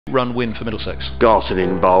run win for Middlesex. Garson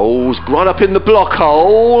in bowls, right up in the block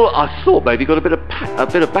hole. I thought maybe got a bit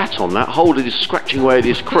of bat on that. Holder is scratching away at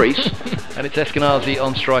his crease. And it's Eskenazi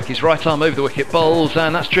on strike. His right arm over the wicket, bowls,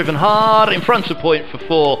 and that's driven hard in front of point for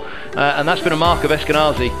 4. And that's been a mark of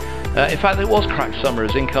Eskenazi. In fact, it was cracked summer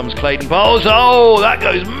as in comes Clayton. Bowls, oh, that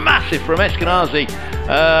goes massive from Eskenazi.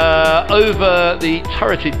 Over the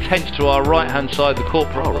turreted tent to our right hand side, the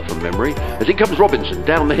court from memory. As in comes Robinson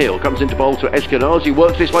down the hill, comes into bowl to Eskenazi,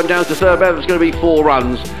 works this one down to third man. It's going to be 4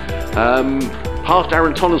 runs. Past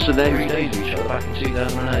Aaron Tonneson there. 3 days we shot back in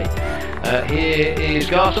 2008. Here is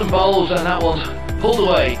Garson bowls, and that one's pulled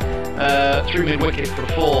away through mid-wicket for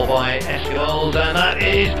 4 by Eskenazi, and that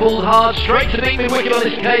is pulled hard straight to deep mid-wicket on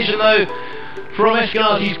this occasion though from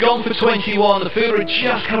Eskenazi. He's gone for 21. The fielder had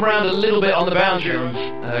just come around a little bit on the boundary from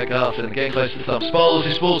Garson, getting close to the thumb. Bowls,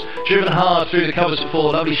 this ball's driven hard through the covers for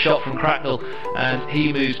 4. Lovely shot from Cracknell, and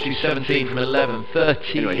he moves to 17 from 11.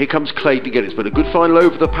 13. Anyway, here comes Clayton again. It's been a good final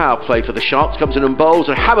over the power play for the Sharks. Comes in and bowls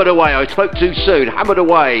and hammered away. I spoke too soon. Hammered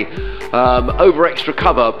away over extra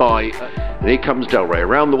cover by. And here comes Delray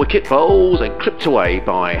around the wicket, bowls and clipped away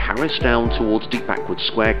by Harris down towards deep backward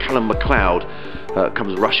square. Callum McLeod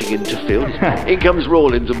comes rushing into field. In comes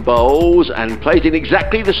Rawlins and bowls and plays in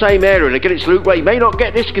exactly the same area. And again, it's Luke Ray. He may not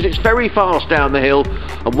get this because it's very fast down the hill.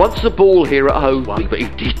 And once the ball here at home, but he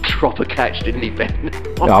did drop a catch, didn't he, Ben?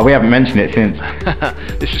 Oh, we haven't mentioned it since.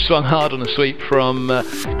 This is swung hard on a sweep from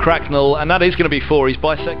Cracknell, and that is going to be 4. He's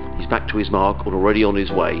bisect. He's back to his mark, already on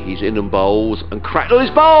his way. He's in and bowls, and Cracknell is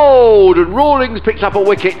bowled, and Rawlings picks up a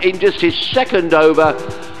wicket in just his second over.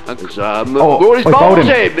 And Rawlings bowls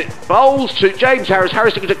him. Bowls to James Harris.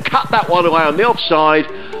 Harris looking to cut that one away on the offside.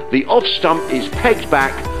 The off stump is pegged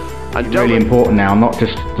back. And it's really important now not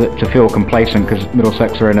just to feel complacent because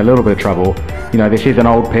Middlesex are in a little bit of trouble. You know, this is an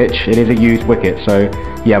old pitch, it is a used wicket, so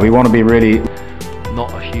yeah, we want to be really...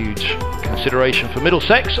 Not a huge consideration for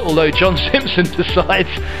Middlesex, although John Simpson decides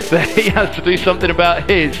that he has to do something about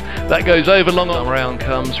his. That goes over long on. Around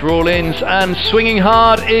comes Rawlins, and swinging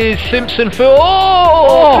hard is Simpson for...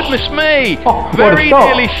 Oh, goodness me! Very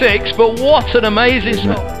nearly 6, but what an amazing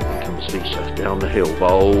stop. Lisa down the hill,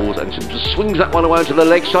 bowls and just swings that one away to the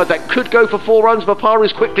leg side. That could go for 4 runs. Vapar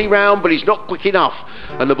is quickly round, but he's not quick enough.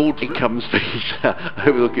 And the ball comes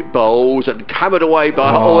over the wicket, bowls and hammered away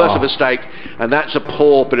by. Oh, that's a mistake. And that's a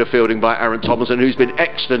poor bit of fielding by Aaron Thomason, who's been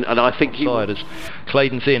excellent. And I think he.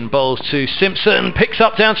 Clayton's in, bowls to Simpson, picks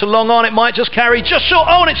up down to long on. It might just carry just short.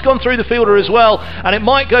 Oh, and it's gone through the fielder as well. And it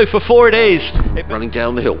might go for 4. It is. Running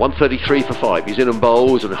down the hill, 133 for 5. He's in and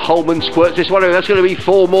bowls, and Holman squirts this one. That's going to be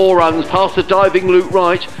 4 more runs past the diving Luke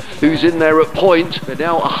Wright, who's in there at point. They're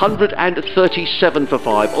now 137 for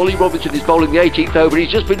 5. Ollie Robinson is bowling the 18th over. He's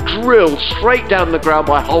just been drilled straight down the ground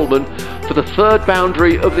by Holman for the 3rd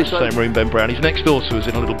boundary of this. Same room, Ben Brown. He's next door to us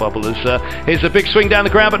in a little bubble. Here's a big swing down the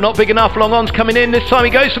ground, but not big enough. Long on's coming in. This time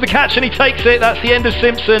he goes for the catch and he takes it. That's the end of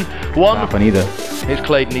Simpson. 1. Happen either. Here's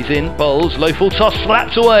Clayton. He's in, bowls, low full toss,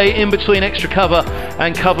 slapped away in between extra cover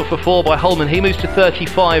and cover for 4 by Holman. He moves to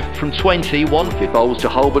 35 from 20. 1 bowls to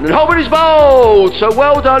Holman, and Holman is bowled. So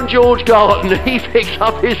well done, George Garton. He picks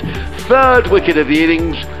up his 3rd wicket of the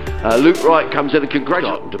innings. Luke Wright comes in and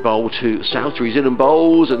congratulates to bowl to Souter. He's in and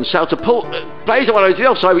bowls, and Souter plays the one over to the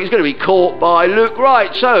offside, but he's going to be caught by Luke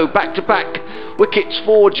Wright. So back-to-back wickets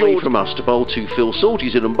for George from us to bowl to Phil Salt.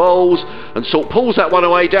 He's in and bowls, and Salt pulls that one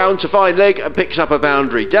away down to fine leg and picks up a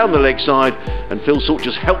boundary down the leg side, and Phil Salt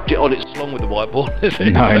just helped it on its... Long with the white ball, is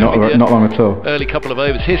it? No, not long at all. Early couple of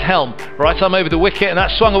overs. Here's Helm, right arm over the wicket, and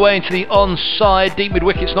that swung away into the onside. Deep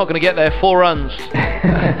mid-wicket's not going to get there. 4 runs.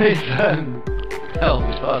 Helm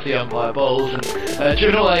is past the umpire, bowls and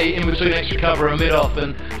driven away in between extra cover and mid-off,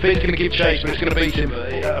 and Finn's going to give chase, but it's going to beat him.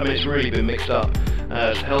 But I mean, it's really been mixed up.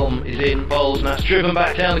 Helm is in, bowls, and that's driven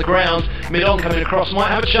back down the ground. Mid-on coming across, might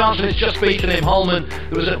have a chance, and it's just beaten him. Holman,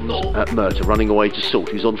 there was a... Murtagh running away to Salt,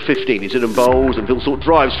 who's on 15. He's in and bowls, and Phil Salt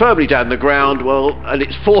drives firmly down the ground. Well, and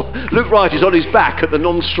it's 4. Luke Wright is on his back at the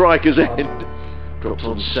non-striker's end. Drops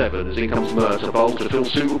on 7 as in comes Murtagh, bowl to Phil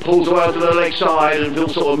Salt, pulls away to the leg side, and Phil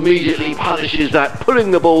Salt immediately punishes that,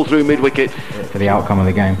 pulling the ball through mid-wicket. For the outcome of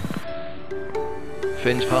the game.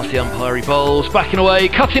 Finn's past the umpire, he bowls, backing away,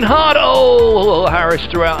 cutting hard. Oh, Harris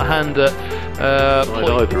threw out a hand at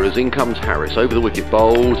over as in comes Harris over the wicket,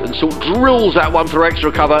 bowls, and Salt drills that one for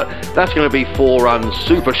extra cover. That's going to be 4 runs.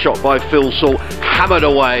 Super shot by Phil Salt, hammered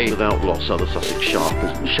away without loss. Other Sussex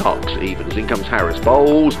Sharks even as in comes Harris,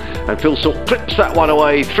 bowls, and Phil Salt clips that one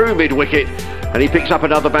away through mid-wicket, and he picks up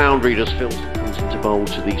another boundary. Does Phil comes into bowl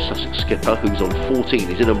to the Sussex skipper, who's on 14.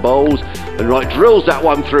 He's in and bowls, and Wright drills that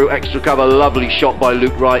one through extra cover. Lovely shot by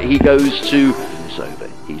Luke Wright. He goes to... It's over.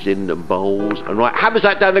 He's in and bowls, and right, hammers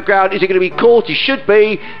that down the ground. Is he going to be caught? He should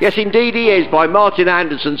be. Yes, indeed he is, by Martin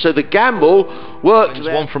Anderson. So the gamble worked. He's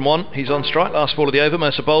 1 from 1. He's on strike. Last ball of the over.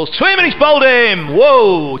 Mercer bowls to him, and he's bowled him.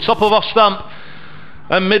 Whoa! Top of off stump,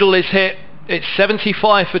 and middle is hit. It's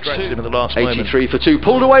 75 for 2 in the last 83 for 2.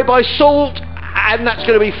 Pulled away by Salt, and that's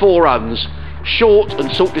going to be 4 runs. Short,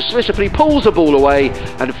 and Salt dismissively pulls the ball away,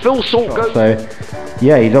 and Phil Salt goes. So,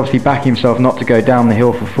 yeah, he's obviously backing himself not to go down the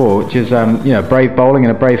hill for 4, which is, you know, brave bowling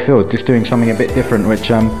in a brave field, just doing something a bit different,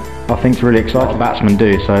 which I think is really exciting. Batsmen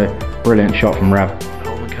do. So, brilliant shot from Rav.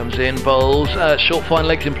 Holman comes in, bowls, short fine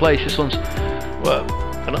legs in place. This one's, well,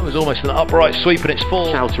 and that was almost an upright sweep, and it's 4.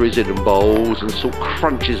 Souter is in and bowls, and Salt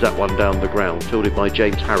crunches that one down the ground, fielded by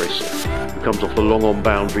James Harris, who comes off the long on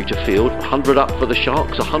boundary to field. 100 up for the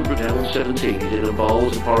Sharks, 100 down, 17. He's in and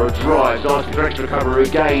bowls, and Parra drives, asking for extra cover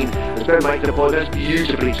again. As Ben makes the point, that's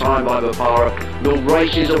beautifully timed by Parra. Mill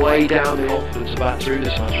races away down the confidence about through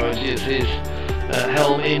this one. Rosie is his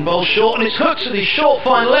Helm in, bowl short, and it's hooked to the short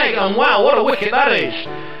fine leg, and wow, what a wicket that is.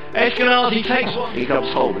 Eskenazi takes one. Here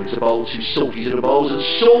comes Holman to bowl to Salt. He's in the bowls, and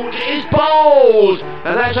Salt is bowled,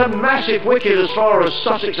 and that's a massive wicket as far as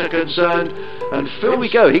Sussex are concerned. And here we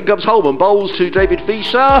go. Here comes Holman, bowls to David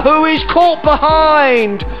Fisa, who is caught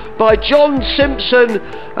behind by John Simpson,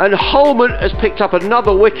 and Holman has picked up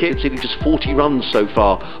another wicket. It's just 40 runs so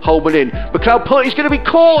far. Holman in. McLeod punt. He's going to be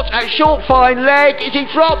caught at short fine leg. Is he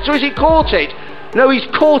dropped or is he caught it? No, he's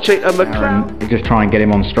caught it, and McLeod. Just try and get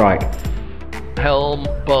him on strike. Helm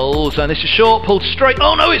bowls, and this is short, pulled straight.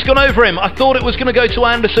 Oh no, it's gone over him. I thought it was going to go to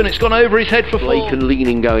Anderson. It's gone over his head for 4. Blake and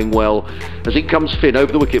leaning going well as it comes Finn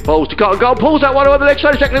over the wicket, bowls to Carter, pulls that one over the leg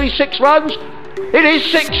side. Is that going to be 6 runs? It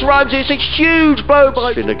is 6 runs. It's a huge blow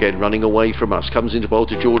by Finn again, running away from us. Comes into bowl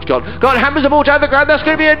to George Garton. Garton hammers the ball down the ground. That's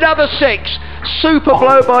going to be another 6. Super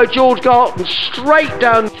blow by George Garton, straight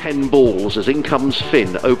down. 10 balls as in comes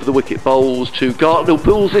Finn over the wicket, bowls to Garton, who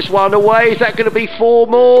pulls this one away. Is that going to be 4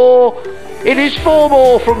 more? It is 4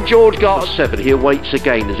 more from George Garton. 7. He awaits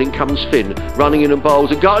again as in comes Finn, running in and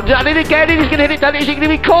bowls, and Garton done it again. He's going to hit it down. Is he going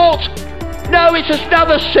to be caught? No, it's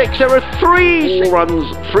another 6. There are 3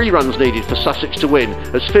 runs needed for Sussex to win.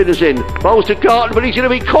 As Finn is in, bowls to Garton, but he's going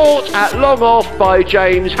to be caught at long off by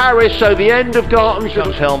James Harris. So the end of Garton's.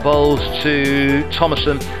 Comes Helm, bowls to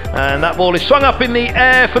Thomason, and that ball is swung up in the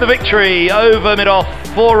air for the victory. Over mid off,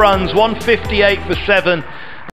 4 runs, 158 for 7.